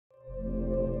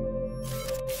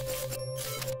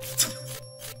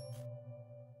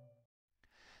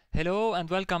Hello and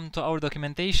welcome to our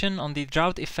documentation on the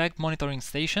drought effect monitoring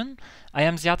station. I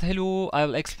am Ziad Helou. I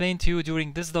will explain to you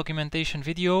during this documentation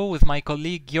video with my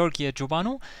colleague Georgi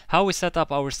Jubanu how we set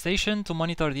up our station to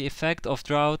monitor the effect of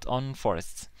drought on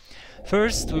forests.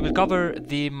 First, we will cover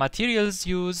the materials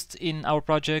used in our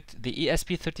project, the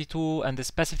ESP32 and the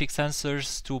specific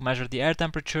sensors to measure the air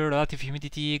temperature, relative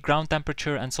humidity, ground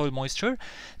temperature, and soil moisture.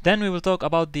 Then we will talk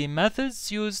about the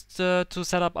methods used to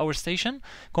set up our station,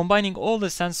 combining all the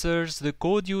sensors, the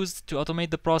code used to automate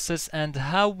the process, and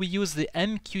how we use the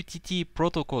MQTT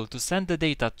protocol to send the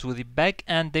data to the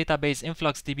back-end database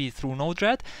InfluxDB through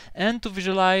Node-RED, and to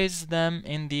visualize them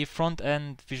in the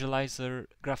front-end visualizer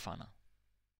Grafana.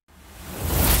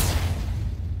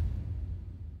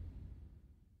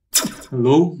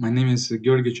 Hello, my name is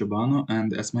Georgi Jubanu,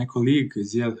 and as my colleague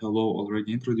Ziad Helou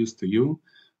already introduced to you,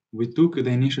 we took the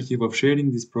initiative of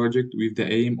sharing this project with the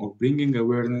aim of bringing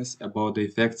awareness about the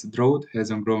effects drought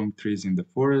has on growing trees in the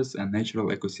forest and natural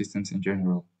ecosystems in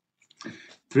general.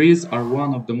 Trees are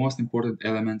one of the most important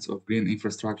elements of green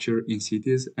infrastructure in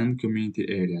cities and community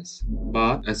areas.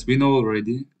 But, as we know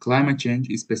already, climate change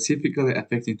is specifically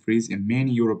affecting trees in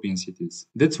many European cities.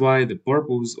 That's why the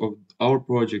purpose of our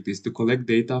project is to collect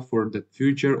data for the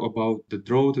future about the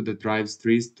drought that drives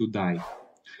trees to die.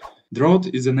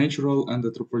 Drought is a natural and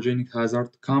anthropogenic hazard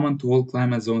common to all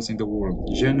climate zones in the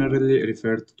world, generally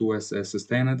referred to as a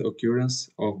sustained occurrence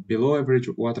of below-average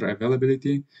water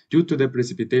availability due to the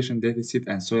precipitation deficit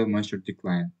and soil moisture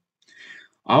decline.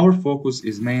 Our focus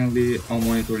is mainly on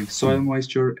monitoring soil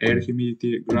moisture, air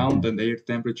humidity, ground and air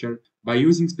temperature by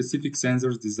using specific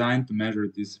sensors designed to measure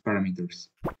these parameters.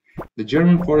 The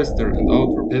German forester and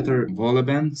author Peter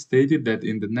Wolleben stated that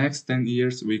in the next 10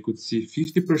 years we could see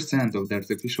 50% of the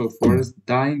artificial forest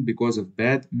dying because of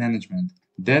bad management.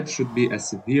 That should be a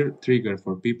severe trigger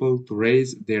for people to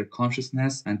raise their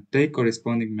consciousness and take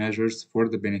corresponding measures for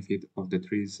the benefit of the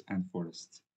trees and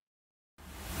forests.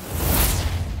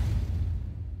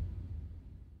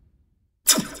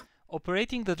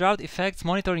 Operating the drought effects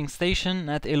monitoring station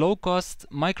at a low cost,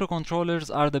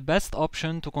 microcontrollers are the best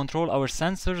option to control our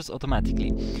sensors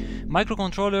automatically.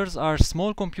 Microcontrollers are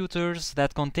small computers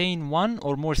that contain one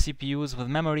or more CPUs with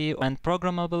memory and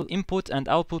programmable input and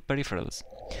output peripherals.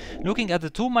 Looking at the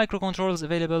two microcontrollers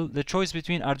available, the choice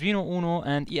between Arduino Uno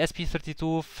and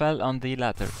ESP32 fell on the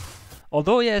latter.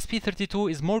 Although ESP32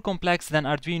 is more complex than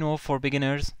Arduino for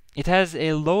beginners, it has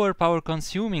a lower power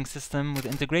consuming system with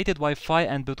integrated Wi-Fi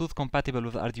and Bluetooth compatible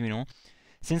with Arduino.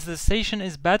 Since the station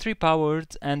is battery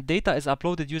powered and data is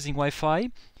uploaded using Wi-Fi,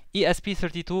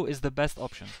 ESP32 is the best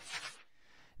option.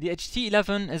 The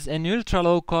DHT11 is an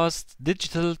ultra-low cost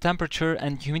digital temperature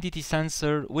and humidity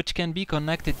sensor which can be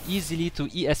connected easily to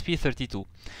ESP32.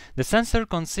 The sensor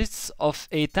consists of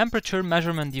a temperature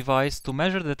measurement device to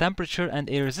measure the temperature and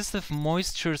a resistive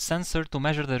moisture sensor to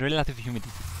measure the relative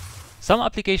humidity. Some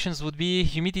applications would be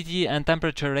humidity and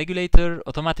temperature regulator,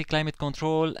 automatic climate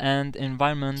control, and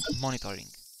environment monitoring.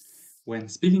 When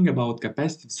speaking about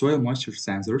capacitive soil moisture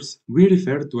sensors, we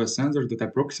refer to a sensor that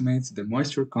approximates the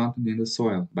moisture content in the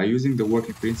soil by using the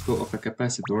working principle of a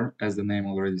capacitor, as the name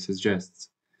already suggests.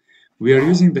 We are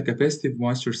using the capacitive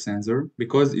moisture sensor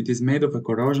because it is made of a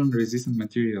corrosion-resistant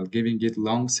material, giving it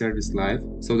long service life,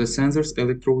 so the sensor's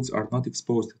electrodes are not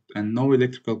exposed and no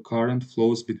electrical current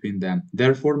flows between them,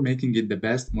 therefore making it the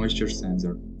best moisture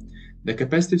sensor. The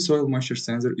capacitive soil moisture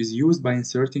sensor is used by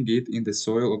inserting it in the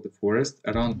soil of the forest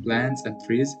around plants and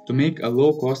trees to make a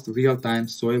low-cost real-time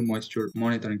soil moisture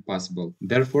monitoring possible,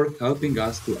 therefore helping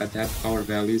us to adapt our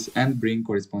values and bring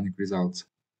corresponding results.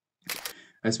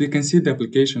 As we can see, the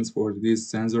applications for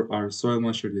this sensor are soil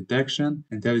moisture detection,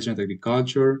 intelligent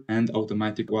agriculture, and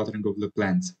automatic watering of the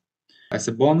plants. As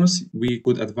a bonus, we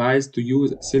could advise to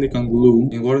use silicone glue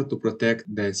in order to protect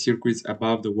the circuits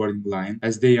above the warning line,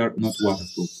 as they are not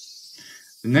waterproof.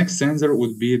 The next sensor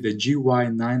would be the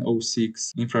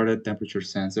GY906 infrared temperature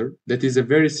sensor. That is a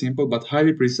very simple but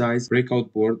highly precise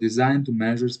breakout board designed to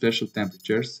measure special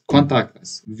temperatures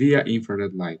contactless via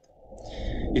infrared light.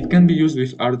 It can be used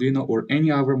with Arduino or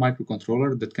any other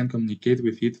microcontroller that can communicate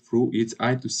with it through its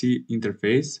I2C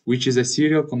interface, which is a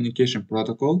serial communication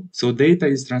protocol, so data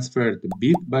is transferred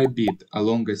bit by bit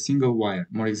along a single wire,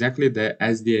 more exactly the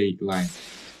SDA line.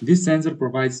 This sensor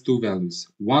provides two values,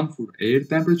 one for air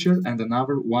temperature and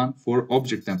another one for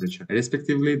object temperature,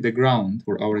 respectively the ground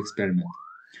for our experiment.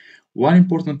 One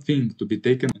important thing to be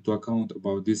taken into account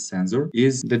about this sensor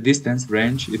is the distance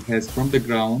range it has from the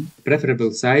ground,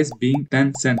 preferable size being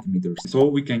 10 centimeters, so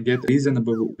we can get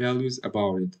reasonable values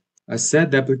about it. As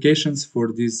said, the applications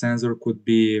for this sensor could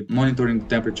be monitoring the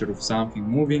temperature of something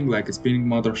moving, like a spinning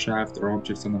motor shaft or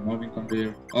objects on a moving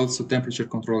conveyor, also temperature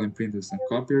control in printers and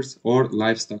copiers, or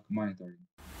livestock monitoring.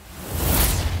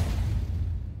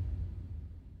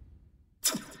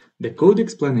 The code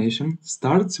explanation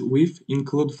starts with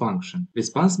include function,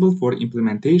 responsible for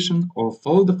implementation of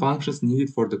all the functions needed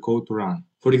for the code to run.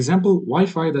 For example,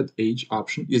 Wi-Fi.h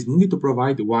option is needed to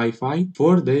provide Wi-Fi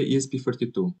for the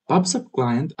ESP32. PubSub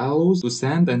client allows to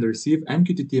send and receive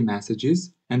MQTT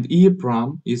messages, and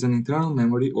EEPROM is an internal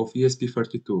memory of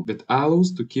ESP32 that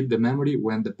allows to keep the memory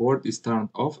when the board is turned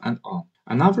off and on.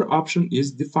 Another option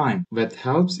is define, that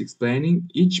helps explaining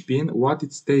each pin what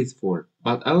it stays for,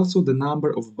 but also the number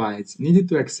of bytes needed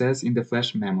to access in the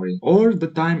flash memory, or the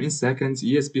time in seconds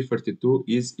ESP32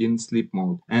 is in sleep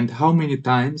mode, and how many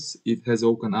times it has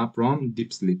woken up from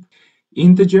deep sleep.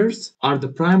 Integers are the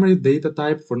primary data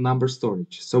type for number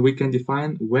storage, so we can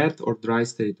define wet or dry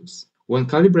status. When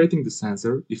calibrating the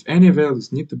sensor, if any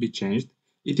values need to be changed,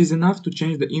 it is enough to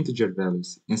change the integer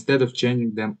values, instead of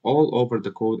changing them all over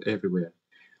the code everywhere.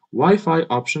 Wi-Fi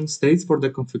option states for the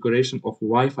configuration of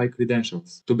Wi-Fi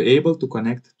credentials to be able to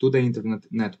connect to the internet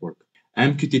network.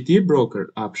 MQTT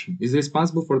broker option is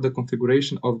responsible for the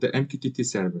configuration of the MQTT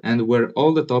server and where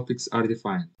all the topics are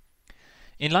defined.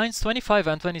 In lines 25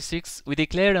 and 26, we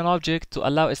declare an object to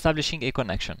allow establishing a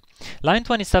connection. Line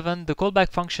 27, the callback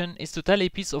function is to tell a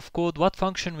piece of code what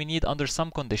function we need under some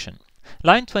condition.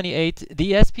 Line 28,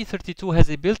 the ESP32 has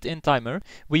a built-in timer.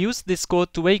 We use this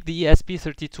code to wake the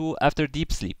ESP32 after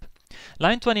deep sleep.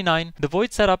 Line 29, the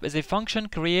void setup is a function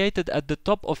created at the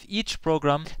top of each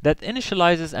program that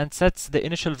initializes and sets the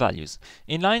initial values.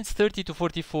 In lines 30 to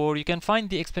 44, you can find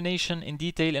the explanation in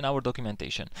detail in our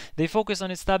documentation. They focus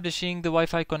on establishing the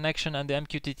Wi-Fi connection and the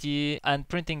MQTT and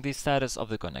printing the status of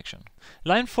the connection.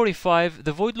 Line 45,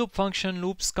 the void loop function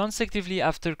loops consecutively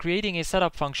after creating a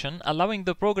setup function, allowing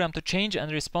the program to change and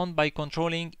respond by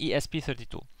controlling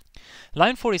ESP32.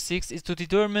 Line 46 is to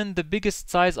determine the biggest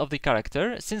size of the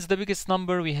character. Since the biggest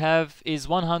number we have is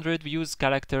 100, we use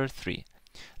character 3.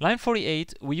 Line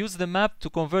 48, we use the map to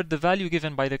convert the value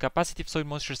given by the capacitive soil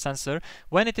moisture sensor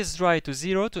when it is dry to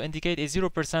 0 to indicate a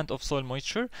 0% of soil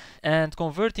moisture, and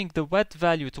converting the wet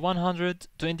value to 100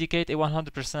 to indicate a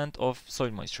 100% of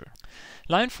soil moisture.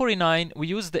 Line 49, we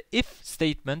use the if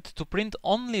statement to print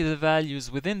only the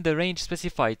values within the range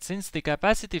specified, since the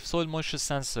capacitive soil moisture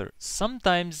sensor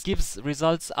sometimes gives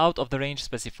results out of the range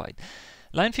specified.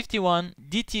 Line 51,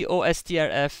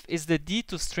 DTOSTRF is the D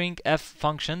to string F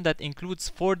function that includes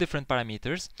 4 different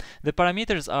parameters. The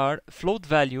parameters are float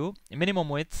value, minimum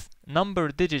width, number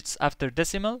digits after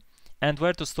decimal, and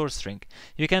where to store string.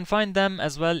 You can find them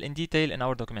as well in detail in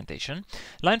our documentation.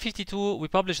 Line 52, we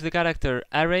publish the character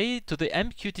array to the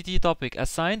MQTT topic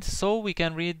assigned so we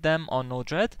can read them on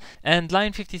Node-RED. And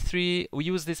line 53, we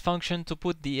use this function to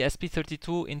put the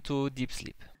ESP32 into deep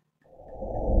sleep.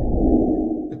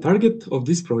 The target of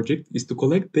this project is to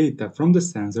collect data from the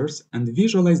sensors and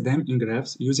visualize them in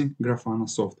graphs using Grafana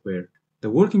software.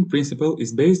 The working principle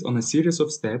is based on a series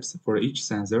of steps for each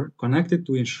sensor connected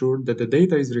to ensure that the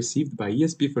data is received by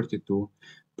ESP32,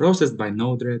 processed by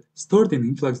Node-RED, stored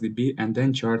in InfluxDB, and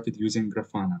then charted using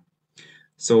Grafana.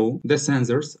 So, the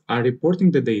sensors are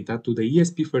reporting the data to the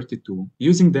ESP32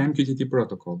 using the MQTT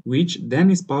protocol, which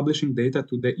then is publishing data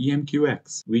to the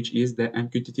EMQX, which is the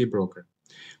MQTT broker.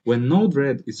 When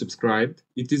Node-RED is subscribed,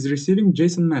 it is receiving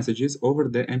JSON messages over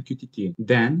the MQTT.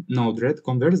 Then, Node-RED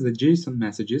converts the JSON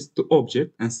messages to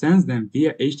object and sends them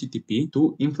via HTTP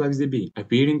to InfluxDB,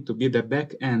 appearing to be the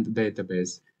back-end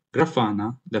database.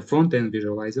 Grafana, the front-end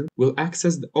visualizer, will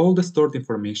access all the stored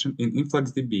information in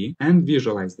InfluxDB and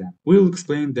visualize them. We'll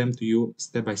explain them to you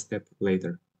step by step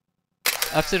later.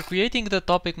 After creating the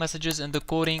topic messages in the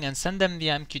coding and send them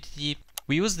via MQTT,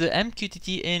 we use the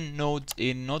MQTT in node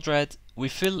in Node-RED. We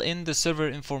fill in the server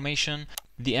information,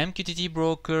 the MQTT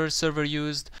broker server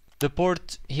used, the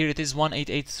port, here it is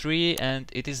 1883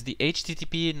 and it is the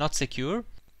HTTP not secure,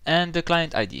 and the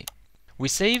client ID. We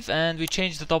save and we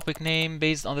change the topic name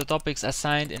based on the topics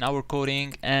assigned in our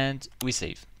coding, and we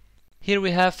save. Here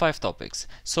we have 5 topics,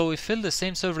 so we fill the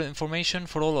same server information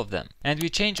for all of them, and we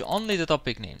change only the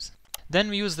topic names. Then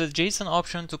we use the JSON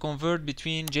option to convert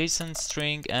between JSON,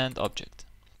 string, and object.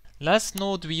 Last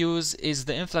node we use is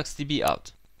the InfluxDB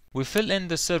out. We fill in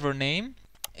the server name.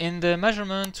 In the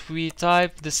measurement we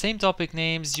type the same topic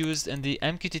names used in the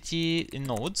MQTT in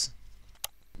nodes.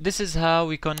 This is how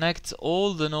we connect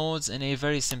all the nodes in a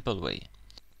very simple way.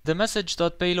 The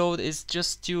message.payload is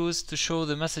just used to show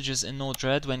the messages in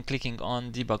Node-RED when clicking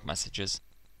on debug messages.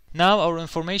 Now our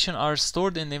information are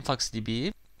stored in the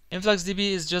InfluxDB.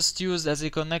 InfluxDB is just used as a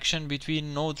connection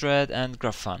between Node-RED and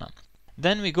Grafana.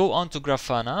 Then we go on to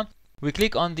Grafana, we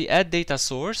click on the Add Data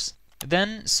Source,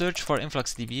 then search for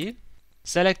InfluxDB,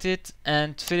 select it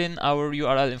and fill in our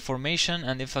URL information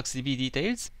and InfluxDB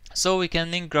details so we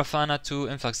can link Grafana to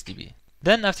InfluxDB.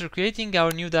 Then after creating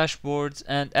our new dashboard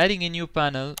and adding a new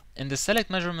panel, in the Select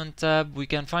Measurement tab we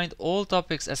can find all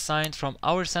topics assigned from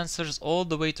our sensors all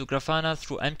the way to Grafana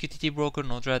through MQTT Broker,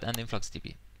 Node-RED and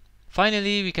InfluxDB.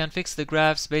 Finally, we can fix the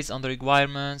graphs based on the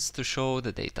requirements to show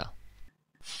the data.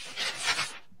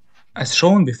 As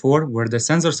shown before, where the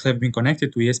sensors have been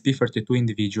connected to ESP32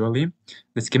 individually,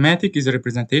 the schematic is a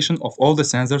representation of all the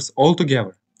sensors all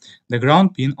together. The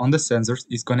ground pin on the sensors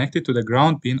is connected to the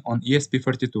ground pin on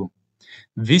ESP32.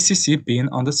 VCC pin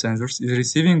on the sensors is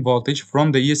receiving voltage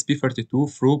from the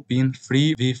ESP32 through pin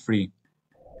 3V3.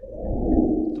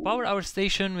 To power our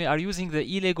station, we are using the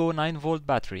eLego 9V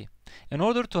battery. In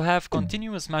order to have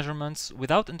continuous measurements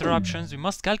without interruptions, we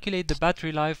must calculate the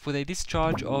battery life with a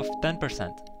discharge of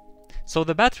 10%. So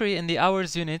the battery in the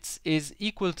hours units is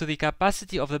equal to the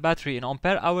capacity of the battery in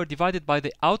ampere hour divided by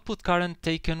the output current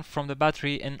taken from the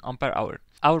battery in ampere hour.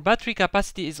 Our battery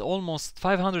capacity is almost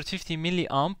 550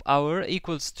 milliamp hour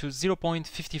equals to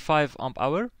 0.55 amp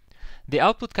hour. The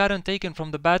output current taken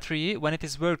from the battery when it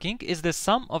is working is the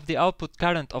sum of the output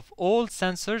current of all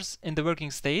sensors in the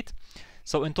working state.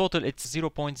 So in total it's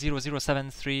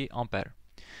 0.0073 ampere.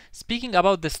 Speaking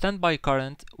about the standby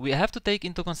current, we have to take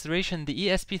into consideration the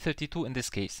ESP32 in this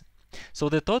case. So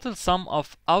the total sum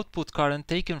of output current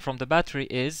taken from the battery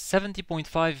is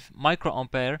 70.5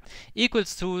 microampere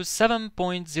equals to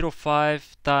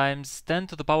 7.05 times 10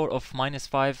 to the power of minus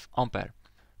 5 ampere.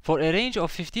 For a range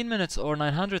of 15 minutes or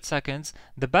 900 seconds,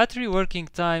 the battery working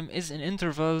time is in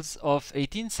intervals of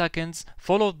 18 seconds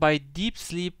followed by deep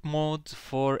sleep mode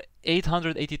for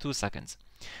 882 seconds.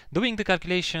 Doing the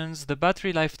calculations, the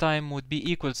battery lifetime would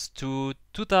be equals to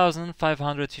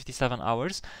 2557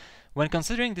 hours. When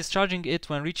considering discharging it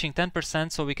when reaching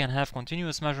 10% so we can have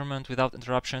continuous measurement without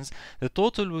interruptions, the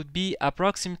total would be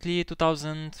approximately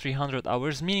 2300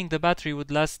 hours, meaning the battery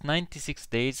would last 96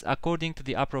 days according to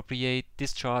the appropriate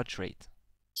discharge rate.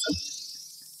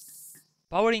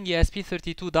 Powering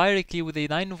ESP32 directly with a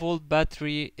 9V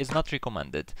battery is not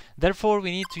recommended. Therefore, we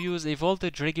need to use a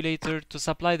voltage regulator to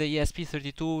supply the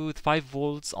ESP32 with 5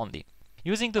 volts only.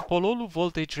 Using the Pololu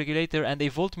voltage regulator and a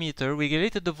voltmeter, we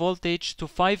regulated the voltage to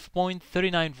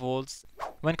 5.39 volts.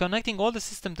 When connecting all the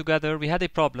system together, we had a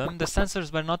problem. The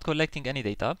sensors were not collecting any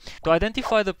data. To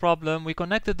identify the problem, we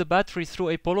connected the battery through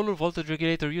a Pololu voltage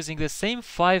regulator using the same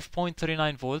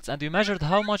 5.39 volts and we measured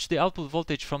how much the output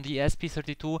voltage from the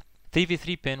ESP32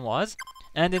 3v3 pin was,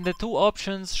 and in the two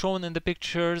options shown in the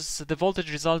pictures the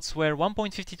voltage results were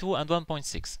 1.52 and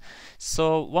 1.6.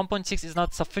 So 1.6 is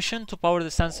not sufficient to power the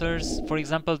sensors. For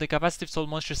example, the Capacitive Soil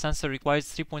Moisture Sensor requires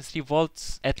 3.3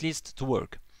 volts at least to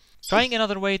work. Trying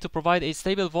another way to provide a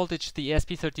stable voltage to the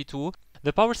ESP32,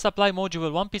 the power supply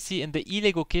module 1PC in the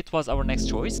eLego kit was our next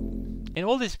choice. In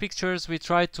all these pictures we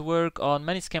tried to work on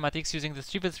many schematics using the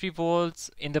 3v3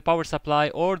 volts in the power supply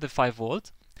or the 5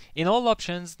 volt. In all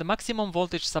options, the maximum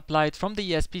voltage supplied from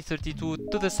the ESP32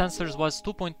 to the sensors was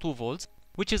 2.2 volts,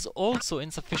 which is also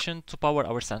insufficient to power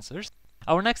our sensors.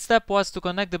 Our next step was to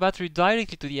connect the battery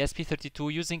directly to the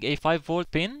ESP32 using a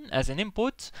 5V pin as an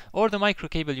input or the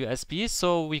microcable USB,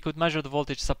 so we could measure the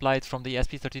voltage supplied from the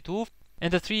ESP32.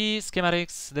 In the three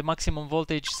schematics, the maximum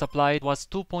voltage supplied was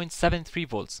 2.73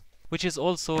 volts, which is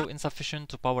also insufficient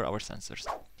to power our sensors.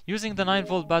 Using the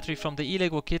 9V battery from the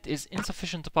eLego kit is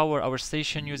insufficient to power our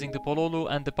station using the Pololu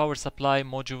and the power supply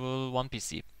module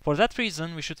 1PC. For that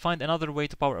reason, we should find another way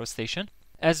to power our station.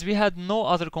 As we had no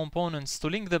other components to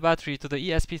link the battery to the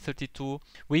ESP32,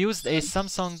 we used a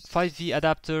Samsung 5V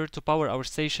adapter to power our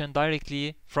station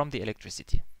directly from the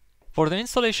electricity. For the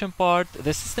installation part,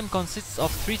 the system consists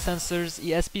of 3 sensors,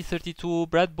 ESP32,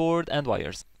 breadboard and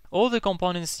wires. All the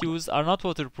components used are not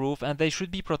waterproof and they should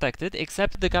be protected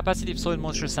except the Capacitive Soil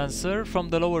Moisture Sensor from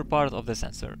the lower part of the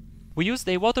sensor. We used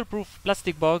a waterproof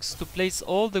plastic box to place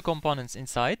all the components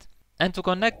inside, and to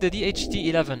connect the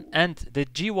DHT11 and the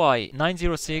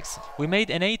GY906 we made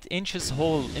an 8 inches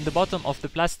hole in the bottom of the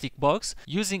plastic box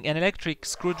using an electric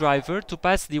screwdriver to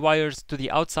pass the wires to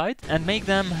the outside and make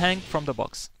them hang from the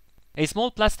box. A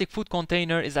small plastic food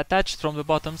container is attached from the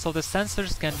bottom so the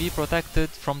sensors can be protected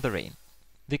from the rain.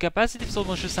 The Capacitive Soil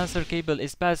Moisture Sensor cable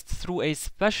is passed through a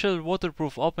special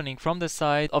waterproof opening from the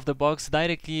side of the box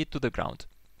directly to the ground.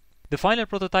 The final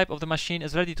prototype of the machine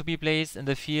is ready to be placed in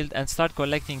the field and start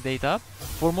collecting data.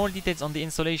 For more details on the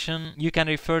installation, you can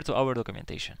refer to our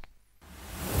documentation.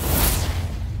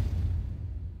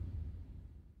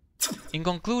 In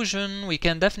conclusion, we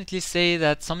can definitely say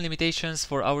that some limitations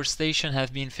for our station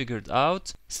have been figured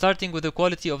out, starting with the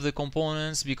quality of the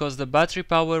components, because the battery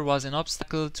power was an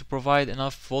obstacle to provide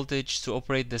enough voltage to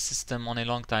operate the system on a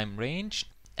long time range,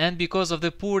 and because of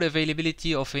the poor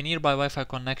availability of a nearby Wi-Fi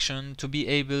connection to be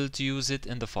able to use it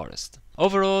in the forest.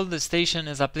 Overall, the station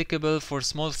is applicable for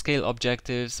small-scale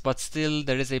objectives, but still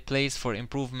there is a place for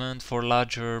improvement for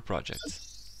larger projects.